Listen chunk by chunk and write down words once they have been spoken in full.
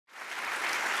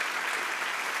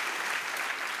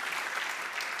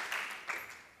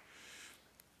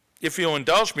If you'll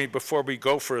indulge me before we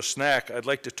go for a snack, I'd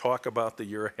like to talk about the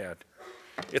year ahead.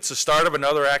 It's the start of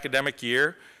another academic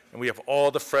year, and we have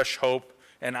all the fresh hope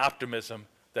and optimism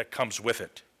that comes with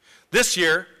it. This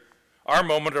year, our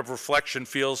moment of reflection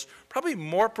feels probably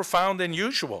more profound than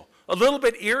usual, a little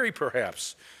bit eerie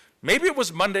perhaps. Maybe it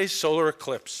was Monday's solar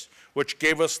eclipse, which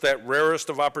gave us that rarest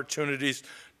of opportunities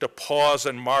to pause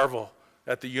and marvel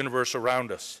at the universe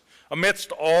around us.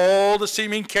 Amidst all the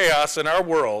seeming chaos in our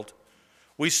world,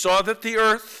 we saw that the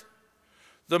Earth,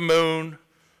 the moon,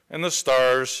 and the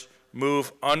stars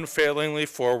move unfailingly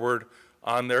forward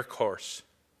on their course,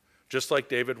 just like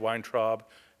David Weintraub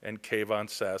and Kay von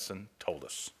Sassen told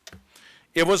us.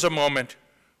 It was a moment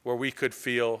where we could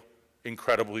feel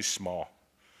incredibly small,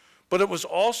 but it was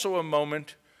also a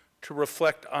moment to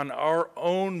reflect on our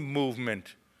own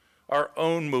movement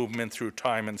through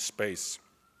time and space.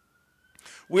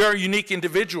 We are unique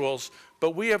individuals,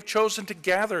 but we have chosen to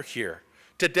gather here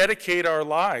to dedicate our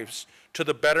lives to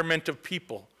the betterment of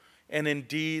people and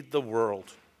indeed the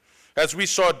world. As we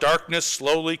saw darkness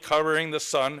slowly covering the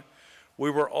sun, we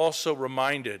were also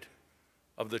reminded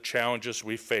of the challenges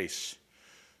we face.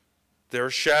 There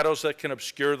are shadows that can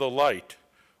obscure the light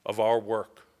of our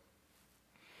work.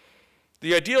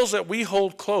 The ideals that we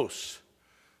hold close,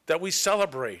 that we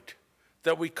celebrate,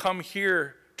 that we come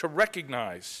here to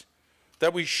recognize,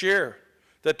 that we share,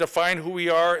 that define who we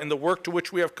are and the work to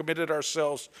which we have committed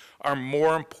ourselves are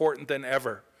more important than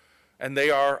ever, and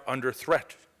they are under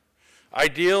threat.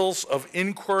 Ideals of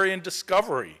inquiry and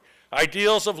discovery,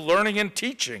 ideals of learning and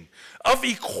teaching, of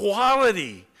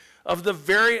equality, of the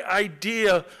very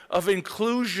idea of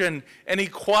inclusion and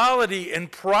equality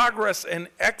and progress and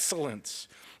excellence,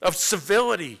 of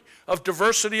civility, of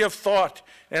diversity of thought,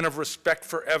 and of respect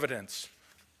for evidence,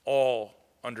 all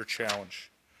under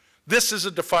challenge. This is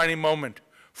a defining moment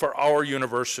for our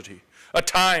university, a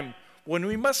time when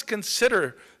we must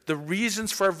consider the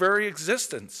reasons for our very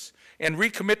existence and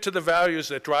recommit to the values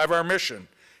that drive our mission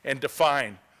and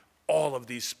define all of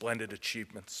these splendid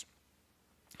achievements.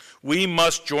 We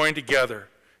must join together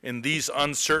in these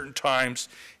uncertain times,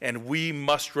 and we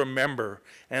must remember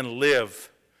and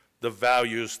live the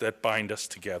values that bind us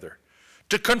together,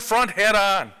 to confront head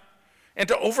on and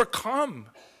to overcome,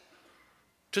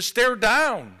 to stare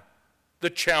down the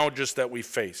challenges that we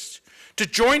face, to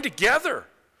join together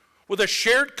with a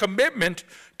shared commitment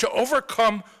to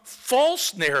overcome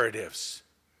false narratives,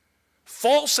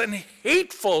 false and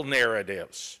hateful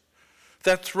narratives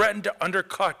that threaten to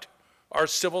undercut our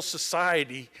civil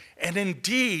society and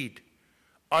indeed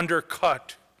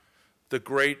undercut the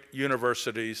great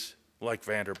universities like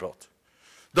Vanderbilt.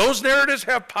 Those narratives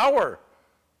have power,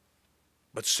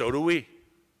 but so do we.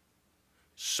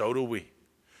 So do we.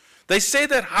 They say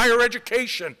that higher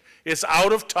education is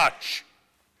out of touch.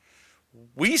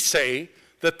 We say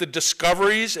that the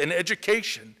discoveries in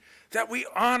education that we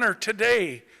honor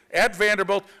today at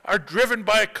Vanderbilt are driven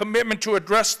by a commitment to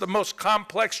address the most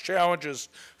complex challenges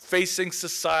facing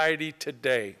society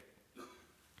today.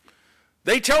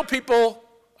 They tell people,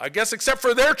 I guess except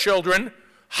for their children,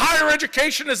 higher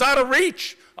education is out of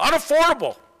reach,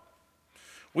 unaffordable.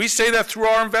 We say that through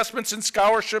our investments in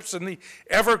scholarships and the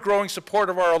ever-growing support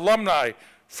of our alumni,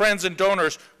 friends, and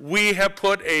donors, we have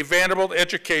put a Vanderbilt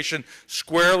education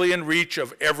squarely in reach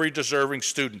of every deserving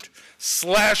student,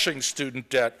 slashing student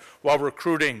debt while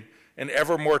recruiting an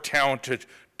ever more talented,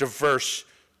 diverse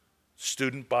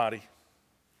student body.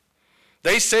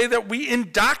 They say that we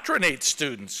indoctrinate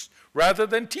students rather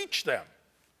than teach them.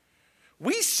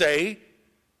 We say,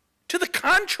 to the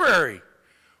contrary,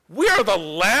 we are the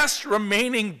last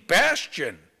remaining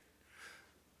bastion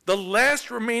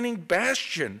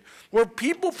where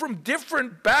people from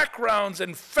different backgrounds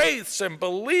and faiths and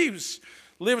beliefs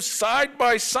live side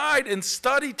by side and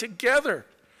study together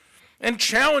and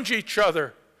challenge each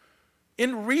other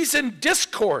in reasoned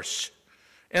discourse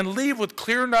and leave with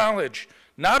clear knowledge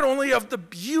not only of the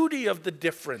beauty of the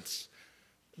difference,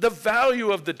 the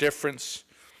value of the difference,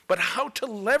 but how to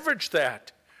leverage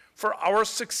that for our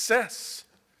success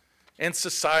and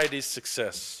society's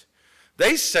success.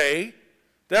 They say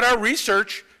that our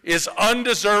research is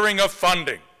undeserving of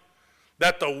funding,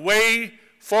 that the way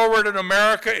forward in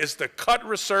America is to cut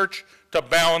research to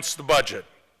balance the budget.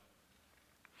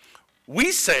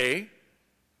 We say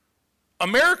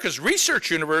America's research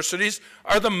universities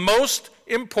are the most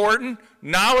important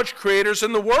knowledge creators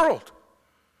in the world.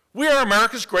 We are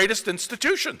America's greatest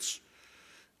institutions.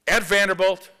 At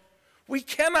Vanderbilt, we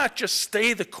cannot just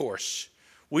stay the course.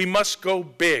 We must go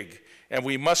big, and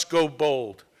we must go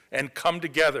bold, and come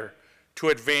together to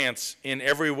advance in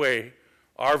every way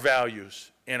our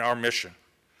values and our mission.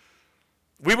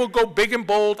 We will go big and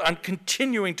bold on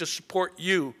continuing to support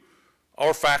you,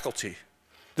 our faculty.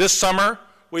 This summer,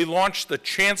 we launched the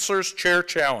Chancellor's Chair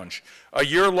Challenge, a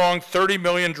year-long $30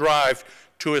 million drive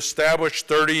to establish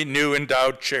 30 new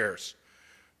endowed chairs.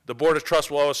 The Board of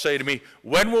Trustees will always say to me,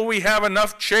 when will we have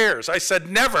enough chairs? I said,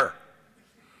 never.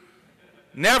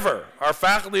 Never. Our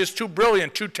faculty is too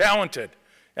brilliant, too talented.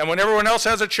 And when everyone else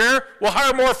has a chair, we'll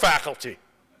hire more faculty.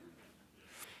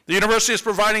 The university is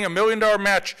providing $1 million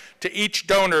match to each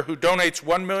donor who donates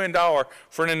 $1 million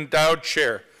for an endowed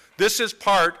chair. This is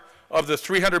part of the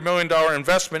 $300 million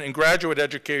investment in graduate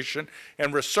education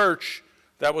and research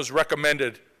that was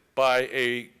recommended by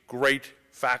a great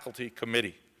faculty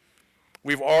committee.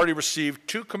 We've already received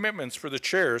 2 commitments for the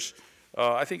chairs.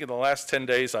 I think in the last 10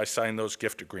 days I signed those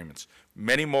gift agreements.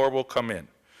 Many more will come in.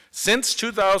 Since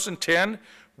 2010,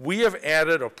 we have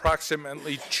added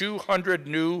approximately 200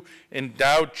 new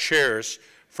endowed chairs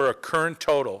for a current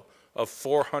total of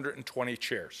 420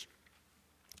 chairs,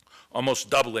 almost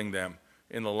doubling them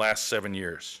in the last 7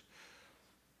 years.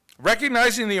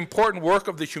 Recognizing the important work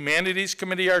of the Humanities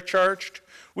Committee are charged,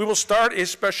 we will start a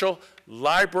special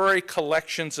library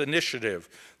collections initiative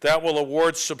that will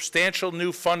award substantial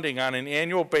new funding on an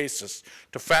annual basis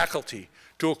to faculty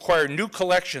to acquire new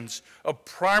collections of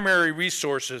primary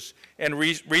resources and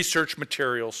research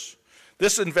materials.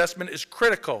 This investment is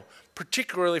critical,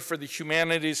 particularly for the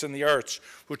humanities and the arts,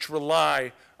 which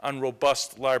rely on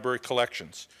robust library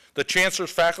collections. The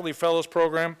Chancellor's Faculty Fellows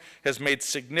Program has made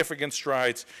significant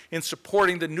strides in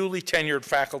supporting the newly tenured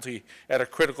faculty at a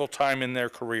critical time in their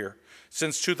career.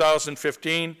 Since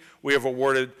 2015, we have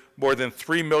awarded more than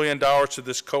 $3 million to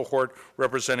this cohort,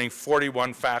 representing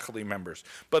 41 faculty members.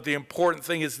 But the important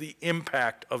thing is the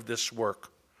impact of this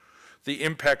work. The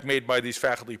impact made by these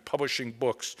faculty publishing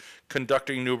books,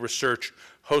 conducting new research,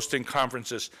 hosting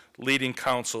conferences, leading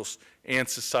councils and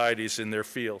societies in their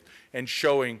field, and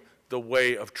showing the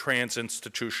way of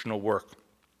trans-institutional work.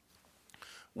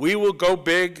 We will go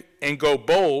big and go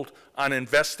bold on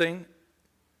investing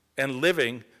and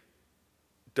living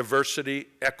diversity,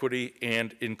 equity,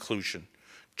 and inclusion.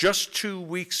 Just 2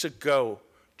 weeks ago,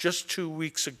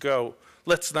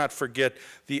 let's not forget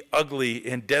the ugly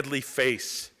and deadly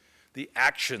face, the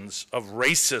actions of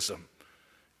racism,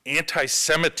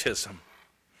 anti-Semitism,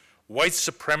 white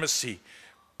supremacy,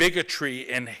 bigotry,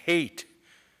 and hate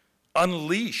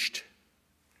unleashed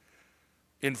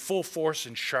in full force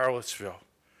in Charlottesville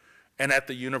and at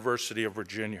the University of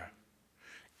Virginia.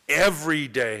 Every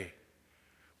day,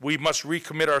 we must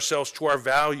recommit ourselves to our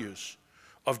values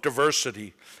of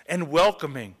diversity and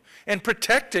welcoming and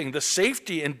protecting the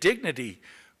safety and dignity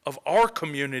of our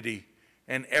community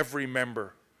and every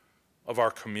member of our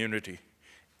community.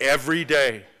 Every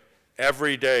day,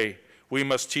 we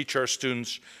must teach our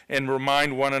students and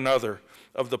remind one another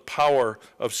of the power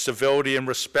of civility and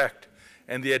respect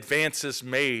and the advances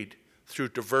made through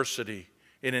diversity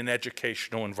in an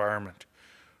educational environment.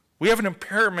 We have an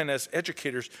imperative as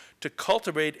educators to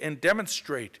cultivate and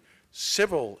demonstrate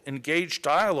civil, engaged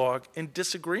dialogue and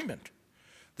disagreement.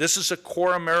 This is a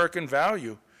core American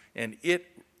value, and it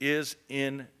is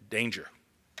in danger.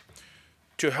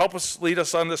 To help us lead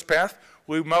us on this path,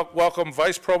 we welcome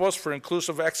Vice Provost for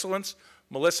Inclusive Excellence,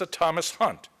 Melissa Thomas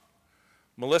Hunt.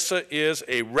 Melissa is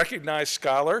a recognized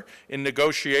scholar in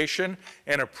negotiation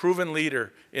and a proven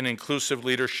leader in inclusive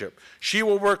leadership. She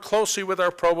will work closely with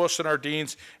our provosts and our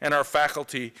deans and our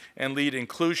faculty and lead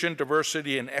inclusion,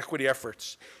 diversity, and equity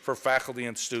efforts for faculty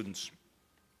and students.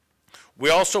 We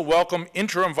also welcome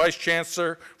Interim Vice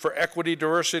Chancellor for Equity,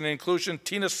 Diversity, and Inclusion,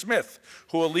 Tina Smith,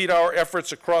 who will lead our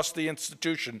efforts across the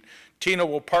institution. Tina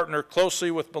will partner closely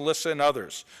with Melissa and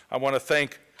others. I want to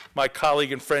thank my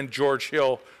colleague and friend George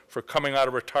Hill for coming out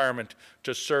of retirement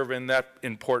to serve in that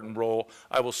important role.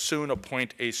 I will soon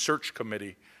appoint a search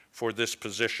committee for this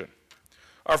position.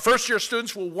 Our first-year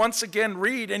students will once again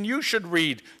read, and you should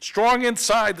read, Strong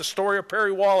Inside, the story of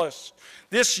Perry Wallace.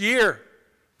 This year,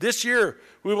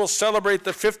 we will celebrate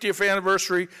the 50th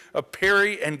anniversary of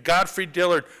Perry and Godfrey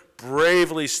Dillard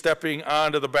bravely stepping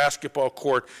onto the basketball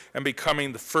court and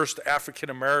becoming the first African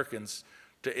Americans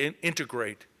to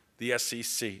integrate the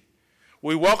SEC.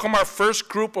 We welcome our first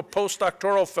group of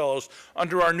postdoctoral fellows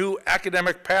under our new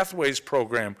Academic Pathways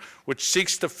program, which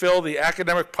seeks to fill the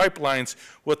academic pipelines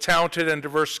with talented and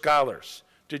diverse scholars.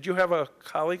 Did you have a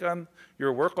colleague on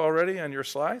your work already on your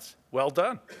slides? Well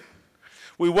done.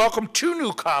 We welcome 2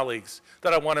 new colleagues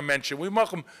that I want to mention. We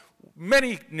welcome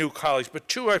many new colleagues, but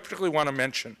 2 I particularly want to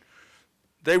mention.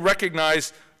 They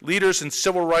recognize leaders in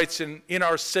civil rights in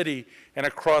our city and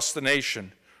across the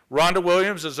nation. Rhonda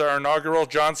Williams is our inaugural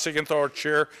John Siegenthaler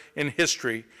Chair in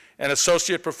History, and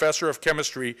Associate Professor of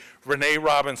Chemistry Renee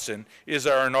Robinson is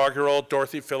our inaugural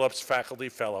Dorothy Phillips Faculty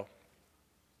Fellow.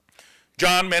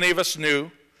 John, many of us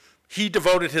knew, he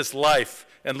devoted his life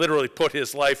and literally put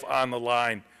his life on the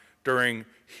line during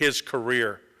his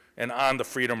career and on the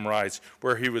Freedom Rides,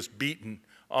 where he was beaten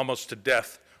almost to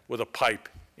death with a pipe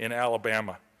in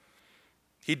Alabama.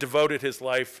 He devoted his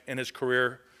life and his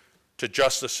career to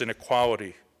justice and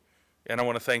equality, and I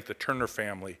want to thank the Turner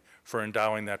family for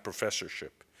endowing that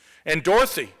professorship. And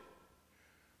Dorothy,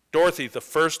 the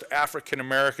first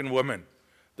African-American woman,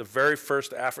 the very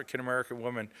first African-American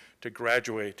woman to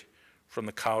graduate from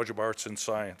the College of Arts and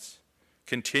Science,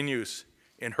 continues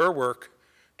in her work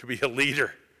to be a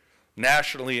leader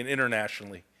nationally and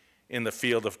internationally in the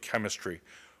field of chemistry.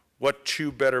 What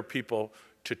two better people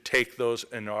to take those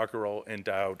inaugural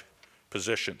endowed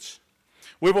positions?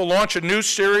 We will launch a new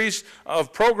series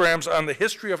of programs on the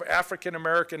history of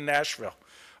African-American Nashville.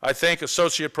 I thank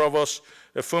Associate Provost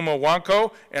Ifuma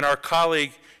Wanko and our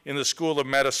colleague in the School of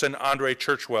Medicine, Andre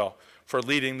Churchwell, for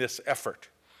leading this effort.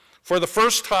 For the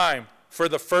first time,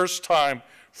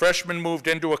 freshmen moved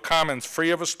into a commons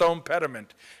free of a stone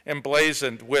pediment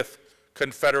emblazoned with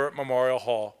Confederate Memorial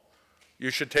Hall. You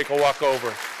should take a walk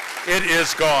over. It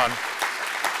is gone.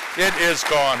 It is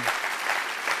gone.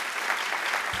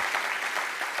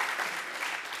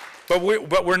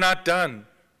 But we're not done,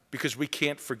 because we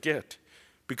can't forget,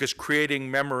 because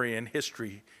creating memory and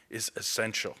history is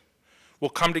essential. We'll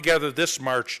come together this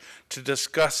March to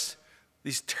discuss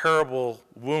these terrible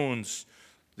wounds,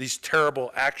 these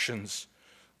terrible actions,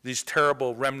 these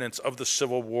terrible remnants of the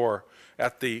Civil War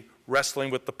at the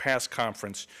Wrestling with the Past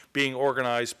conference being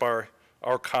organized by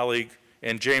our colleague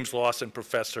and James Lawson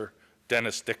professor,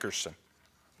 Dennis Dickerson.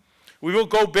 We will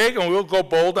go big and we will go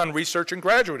bold on research and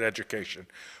graduate education.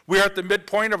 We are at the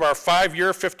midpoint of our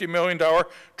 5-year, $50 million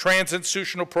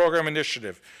trans-institutional program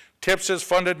initiative. TIPS has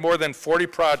funded more than 40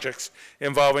 projects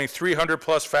involving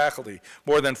 300+ faculty,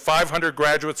 more than 500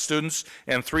 graduate students,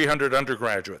 and 300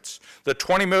 undergraduates. The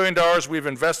 $20 million we've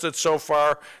invested so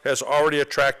far has already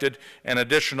attracted an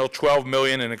additional $12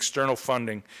 million in external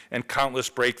funding and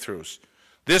countless breakthroughs.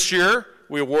 This year,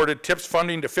 we awarded TIPS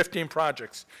funding to 15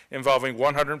 projects involving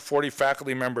 140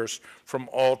 faculty members from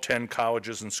all 10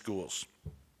 colleges and schools.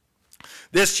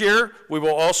 This year, we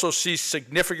will also see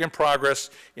significant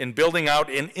progress in building out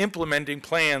and implementing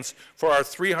plans for our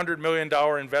 $300 million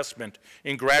investment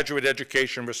in graduate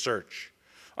education research.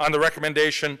 On the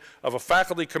recommendation of a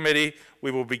faculty committee,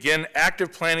 we will begin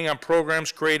active planning on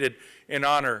programs created in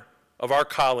honor of our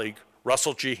colleague,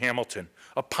 Russell G. Hamilton,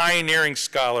 a pioneering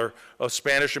scholar of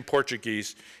Spanish and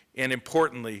Portuguese, and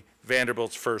importantly,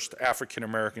 Vanderbilt's first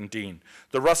African-American dean.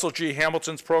 The Russell G.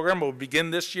 Hamilton's program will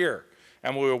begin this year,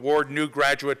 and will award new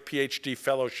graduate PhD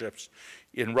fellowships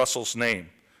in Russell's name.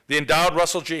 The endowed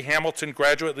Russell G. Hamilton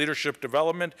Graduate Leadership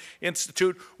Development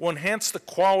Institute will enhance the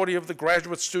quality of the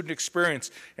graduate student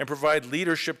experience and provide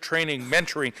leadership training,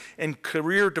 mentoring, and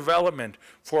career development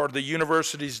for the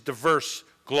university's diverse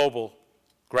global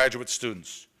graduate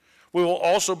students. We will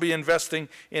also be investing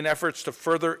in efforts to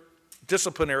further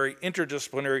disciplinary,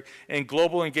 interdisciplinary, and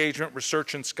global engagement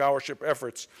research and scholarship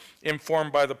efforts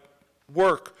informed by the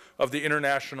work of the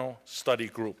International Study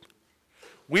Group.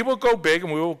 We will go big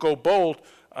and we will go bold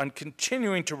on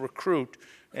continuing to recruit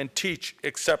and teach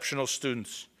exceptional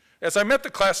students. As I met the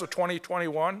class of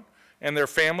 2021 and their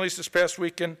families this past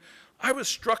weekend, I was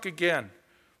struck again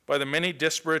by the many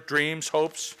disparate dreams,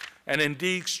 hopes, and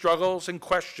indeed struggles and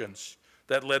questions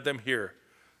that led them here.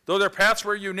 Though their paths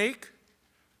were unique,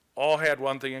 all had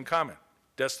one thing in common: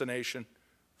 destination,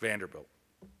 Vanderbilt.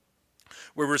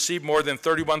 We received more than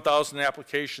 31,000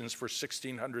 applications for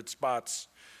 1,600 spots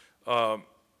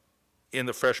in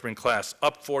the freshman class,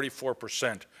 up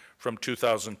 44% from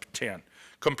 2010.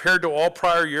 Compared to all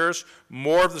prior years,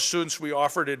 more of the students we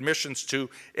offered admissions to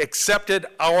accepted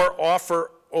our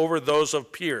offer over those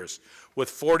of peers, with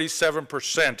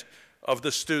 47% of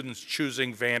the students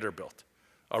choosing Vanderbilt,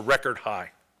 a record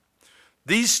high.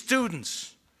 These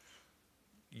students,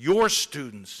 your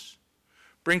students,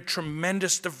 bring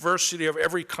tremendous diversity of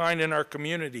every kind in our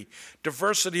community.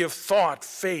 Diversity of thought,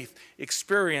 faith,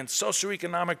 experience,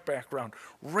 socioeconomic background,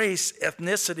 race,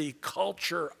 ethnicity,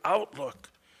 culture, outlook.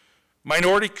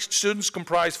 Minority students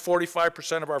comprise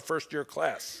 45% of our first-year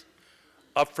class,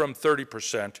 up from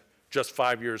 30% just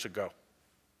 5 years ago.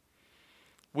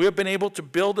 We have been able to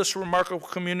build this remarkable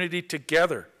community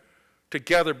together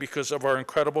because of our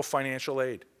incredible financial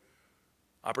aid.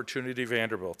 Opportunity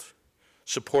Vanderbilt,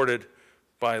 supported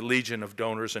by a legion of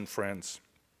donors and friends.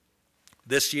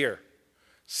 This year,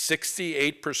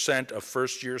 68% of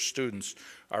first-year students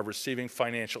are receiving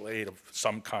financial aid of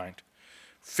some kind.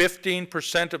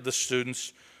 15% of the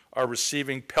students are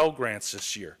receiving Pell Grants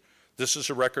this year. This is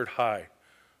a record high,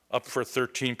 up for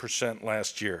 13%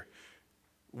 last year.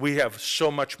 We have so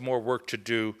much more work to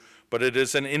do, but it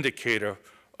is an indicator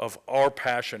of our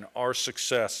passion, our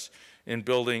success in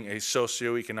building a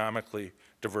socioeconomically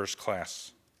diverse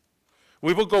class.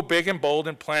 We will go big and bold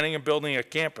in planning and building a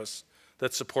campus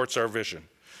that supports our vision.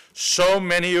 So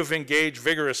many have engaged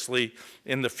vigorously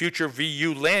in the future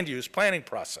VU land use planning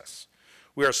process.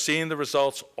 We are seeing the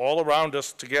results all around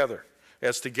us together,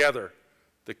 as together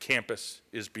the campus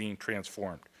is being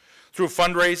transformed. Through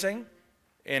fundraising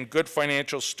and good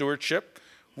financial stewardship,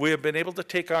 we have been able to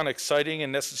take on exciting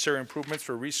and necessary improvements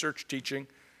for research, teaching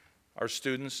our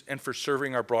students, and for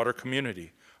serving our broader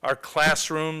community. Our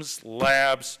classrooms,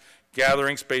 labs,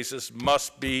 gathering spaces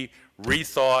must be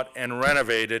rethought and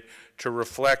renovated to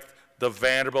reflect the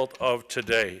Vanderbilt of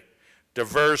today.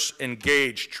 Diverse,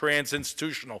 engaged,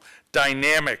 trans-institutional,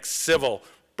 dynamic, civil,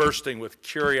 bursting with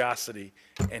curiosity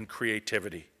and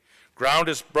creativity. Ground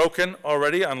is broken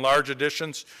already on large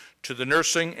additions to the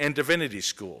nursing and divinity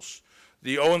schools.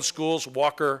 The Owen School's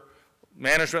Walker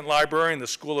Management Library and the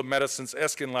School of Medicine's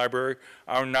Eskin Library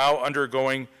are now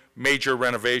undergoing major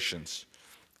renovations.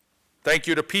 Thank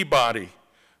you to Peabody.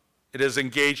 It has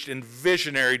engaged in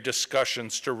visionary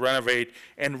discussions to renovate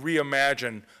and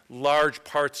reimagine large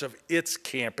parts of its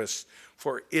campus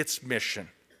for its mission.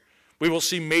 We will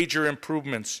see major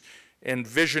improvements and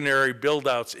visionary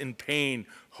build-outs in Payne,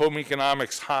 Home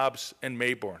Economics, Hobbs, and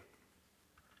Mayborn.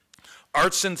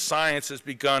 Arts and Science has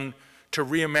begun to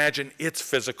reimagine its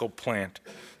physical plant.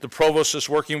 The provost is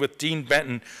working with Dean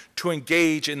Benton to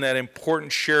engage in that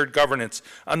important shared governance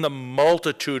on the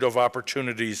multitude of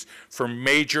opportunities for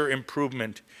major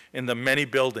improvement in the many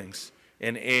buildings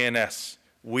in A&S.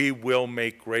 We will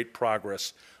make great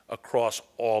progress across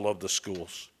all of the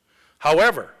schools.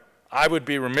 However, I would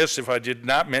be remiss if I did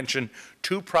not mention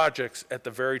two projects at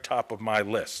the very top of my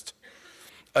list.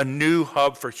 A new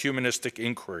hub for humanistic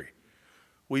inquiry.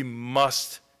 We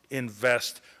must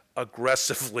invest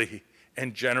aggressively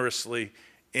and generously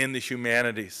in the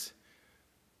humanities.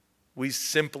 We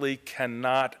simply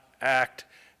cannot act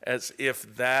as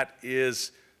if that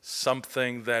is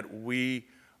something that we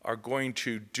are going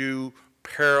to do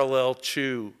parallel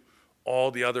to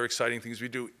all the other exciting things we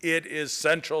do. It is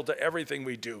central to everything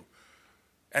we do.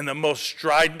 And the most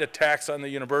strident attacks on the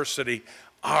university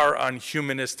are on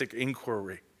humanistic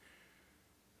inquiry.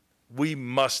 We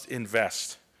must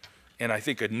invest. And I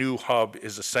think a new hub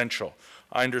is essential.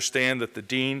 I understand that the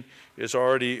dean is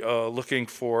already looking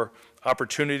for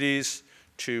opportunities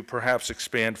to perhaps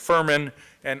expand Furman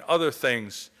and other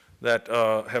things that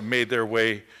have made their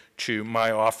way to my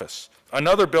office.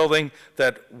 Another building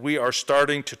that we are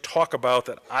starting to talk about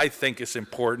that I think is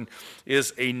important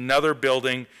is another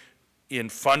building in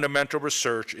fundamental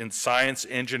research in science,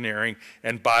 engineering,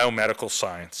 and biomedical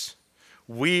science.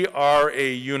 We are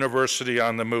a university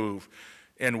on the move,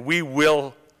 and we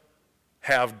will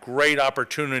have great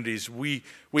opportunities. We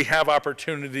have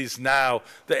opportunities now.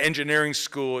 The engineering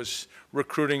school is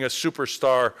recruiting a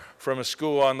superstar from a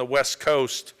school on the West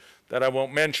Coast that I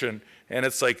won't mention, and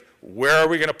it's like, where are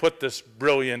we going to put this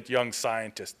brilliant young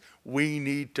scientist? We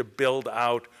need to build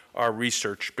out our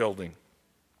research building,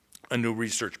 a new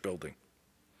research building.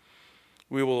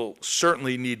 We will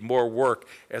certainly need more work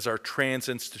as our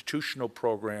trans-institutional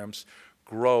programs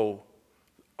grow,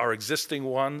 our existing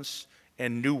ones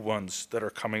and new ones that are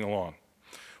coming along.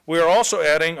 We are also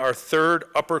adding our third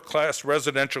upper-class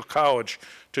residential college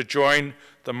to join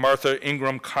the Martha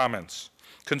Ingram Commons.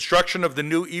 Construction of the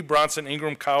new E. Bronson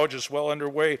Ingram College is well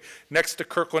underway next to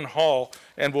Kirkland Hall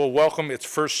and will welcome its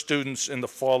first students in the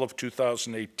fall of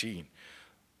 2018.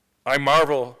 I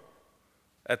marvel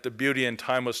at the beauty and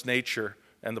timeless nature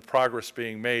and the progress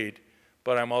being made,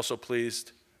 but I'm also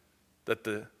pleased that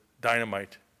the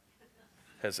dynamite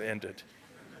has ended.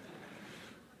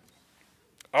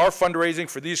 Our fundraising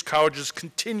for these colleges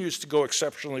continues to go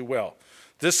exceptionally well.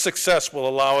 This success will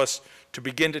allow us to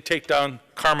begin to take down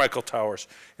Carmichael Towers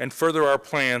and further our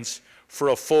plans for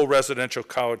a full residential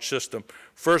college system,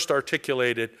 first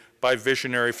articulated by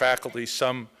visionary faculty,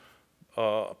 some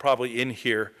probably in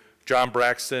here, John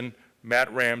Braxton,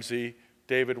 Matt Ramsey,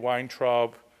 David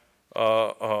Weintraub,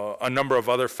 a number of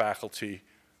other faculty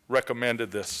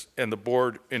recommended this, and the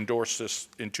board endorsed this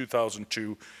in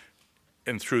 2002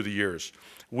 and through the years.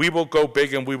 We will go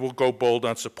big and we will go bold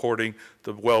on supporting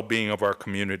the well-being of our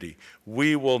community.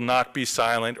 We will not be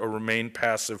silent or remain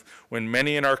passive when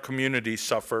many in our community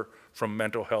suffer from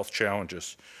mental health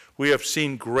challenges. We have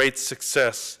seen great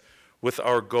success with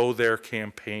our Go There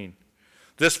campaign.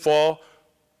 This fall,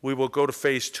 we will go to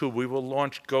phase 2. We will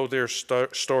launch Go There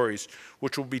Stories,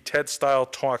 which will be TED-style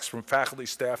talks from faculty,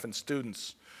 staff, and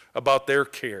students about their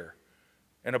care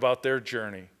and about their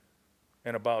journey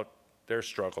and about their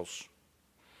struggles.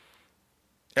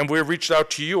 And we've reached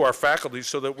out to you, our faculty,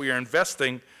 so that we are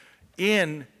investing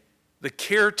in the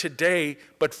care today,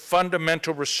 but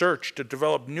fundamental research to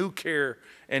develop new care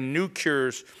and new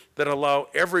cures that allow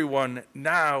everyone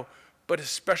now, but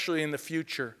especially in the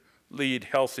future, lead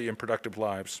healthy and productive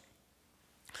lives.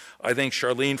 I thank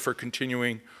Charlene for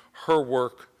continuing her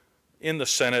work in the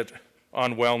Senate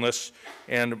on wellness,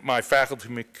 and my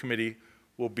faculty committee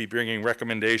will be bringing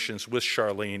recommendations with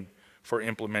Charlene for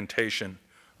implementation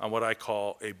on what I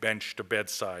call a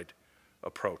bench-to-bedside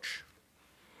approach.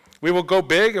 We will go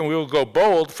big and we will go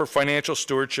bold for financial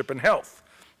stewardship and health.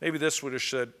 Maybe this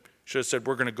should have said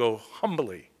we're going to go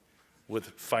humbly with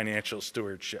financial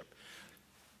stewardship.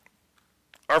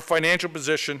 Our financial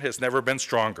position has never been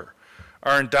stronger.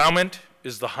 Our endowment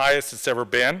is the highest it's ever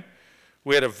been.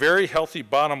 We had a very healthy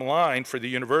bottom line for the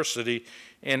university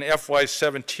in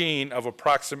FY17 of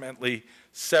approximately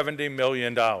 $70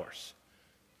 million. I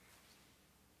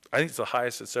think it's the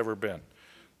highest it's ever been.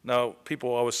 Now,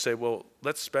 people always say, well,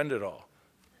 let's spend it all.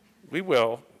 We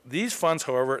will. These funds,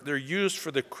 however, they're used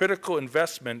for the critical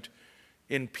investment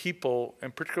in people,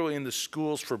 and particularly in the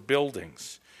schools, for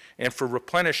buildings and for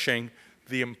replenishing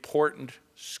the important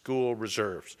school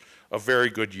reserves. A very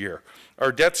good year.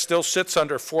 Our debt still sits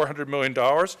under $400 million,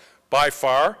 by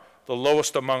far, the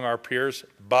lowest among our peers,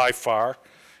 by far.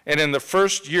 And in the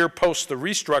first year post the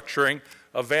restructuring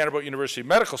of Vanderbilt University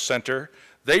Medical Center,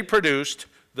 they produced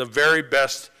the very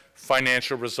best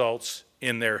financial results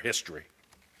in their history.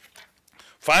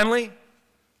 Finally,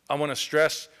 I want to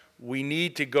stress we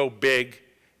need to go big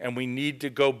and we need to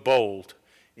go bold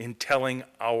in telling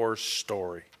our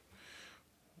story.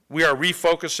 We are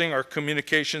refocusing our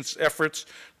communications efforts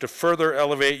to further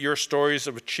elevate your stories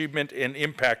of achievement and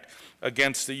impact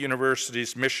against the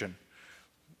university's mission.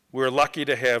 We're lucky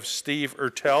to have Steve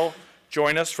Ertel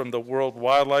join us from the World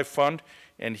Wildlife Fund,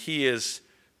 and he is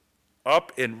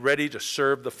up and ready to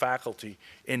serve the faculty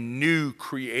in new,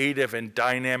 creative, and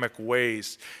dynamic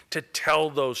ways to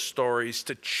tell those stories,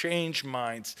 to change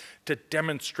minds, to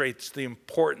demonstrate the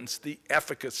importance, the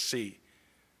efficacy,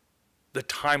 the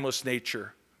timeless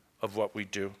nature of what we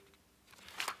do.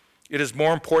 It is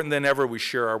more important than ever we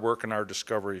share our work and our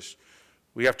discoveries.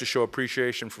 We have to show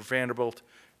appreciation for Vanderbilt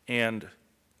and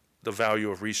the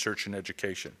value of research and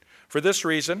education. For this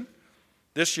reason,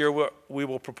 this year we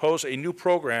will propose a new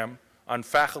program on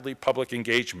faculty public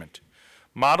engagement.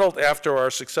 Modeled after our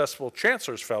successful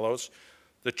Chancellor's Fellows,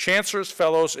 the Chancellor's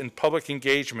Fellows in Public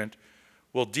Engagement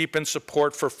will deepen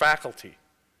support for faculty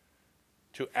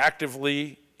to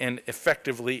actively and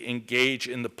effectively engage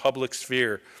in the public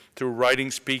sphere through writing,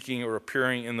 speaking, or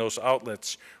appearing in those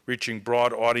outlets, reaching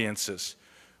broad audiences.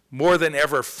 More than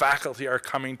ever, faculty are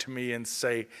coming to me and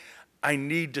say, I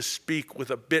need to speak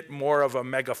with a bit more of a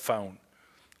megaphone.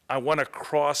 I want to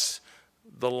cross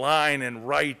the line and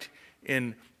write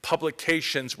in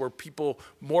publications where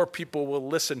more people will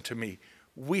listen to me.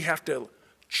 We have to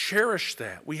cherish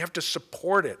that. We have to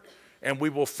support it, and we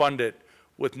will fund it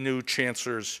with new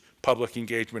Chancellor's Public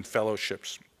Engagement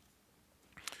Fellowships.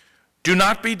 Do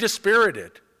not be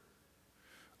dispirited.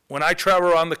 When I travel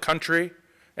around the country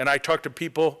and I talk to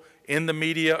people in the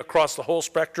media across the whole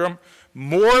spectrum,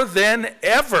 more than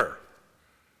ever,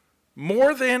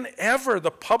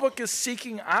 the public is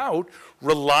seeking out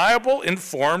reliable,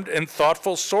 informed, and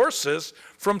thoughtful sources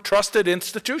from trusted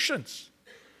institutions.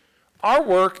 Our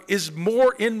work is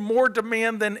in more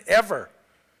demand than ever,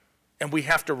 and we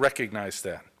have to recognize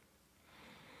that.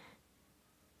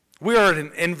 We are at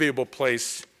an enviable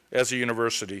place as a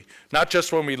university, not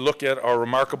just when we look at our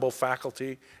remarkable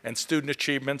faculty and student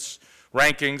achievements,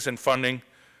 rankings, and funding,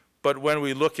 but when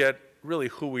we look at really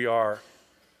who we are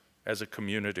as a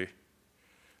community.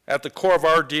 At the core of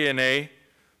our DNA,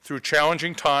 through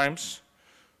challenging times,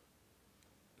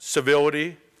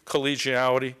 civility,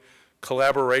 collegiality,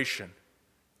 collaboration,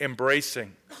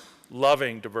 embracing,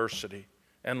 loving diversity,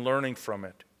 and learning from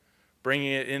it,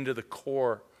 bringing it into the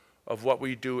core of what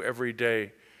we do every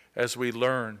day as we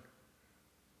learn,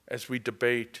 as we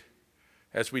debate,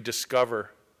 as we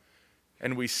discover,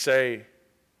 and we say,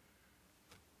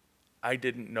 I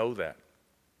didn't know that.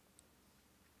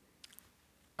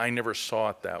 I never saw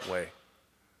it that way.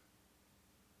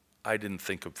 I didn't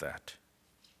think of that.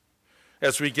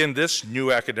 As we begin this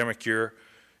new academic year,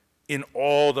 in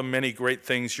all the many great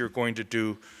things you're going to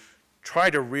do, try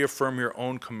to reaffirm your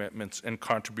own commitments and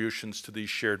contributions to these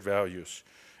shared values.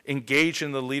 Engage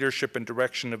in the leadership and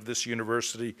direction of this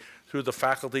university through the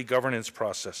faculty governance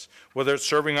process. Whether it's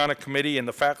serving on a committee in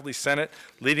the faculty senate,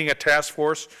 leading a task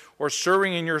force, or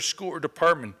serving in your school or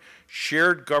department,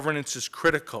 shared governance is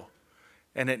critical,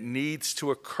 and it needs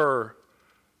to occur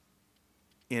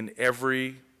in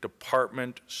every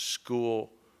department,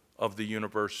 school of the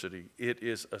university. It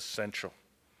is essential.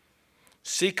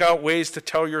 Seek out ways to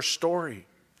tell your story.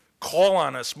 Call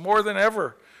on us more than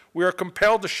ever. We are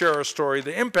compelled to share our story,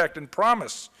 the impact and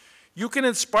promise. You can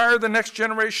inspire the next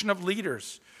generation of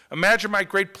leaders. Imagine my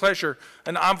great pleasure.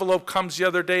 An envelope comes the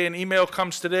other day, an email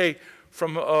comes today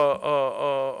from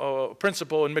a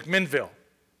principal in McMinnville.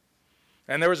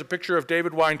 And there was a picture of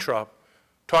David Weintraub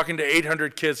talking to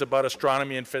 800 kids about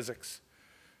astronomy and physics.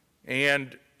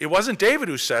 And it wasn't David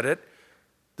who said it.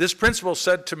 This principal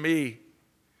said to me,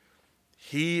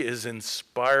 he is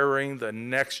inspiring the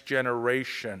next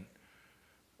generation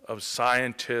of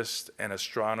scientists and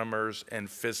astronomers and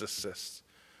physicists.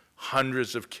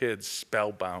 Hundreds of kids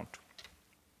spellbound.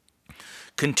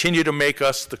 Continue to make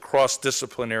us the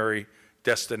cross-disciplinary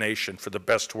destination for the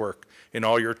best work in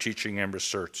all your teaching and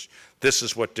research. This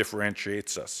is what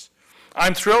differentiates us.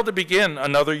 I'm thrilled to begin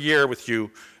another year with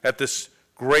you at this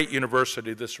great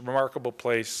university, this remarkable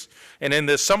place, and in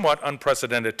this somewhat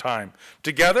unprecedented time.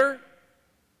 Together,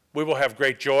 we will have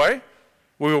great joy,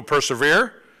 we will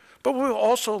persevere, but we will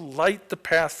also light the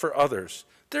path for others.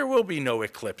 There will be no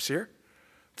eclipse here.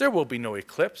 There will be no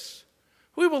eclipse.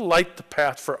 We will light the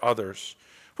path for others.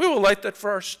 We will light that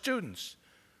for our students.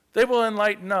 They will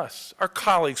enlighten us. Our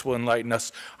colleagues will enlighten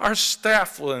us. Our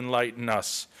staff will enlighten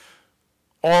us.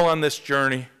 All on this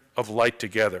journey of light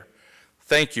together.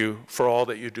 Thank you for all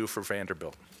that you do for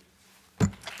Vanderbilt.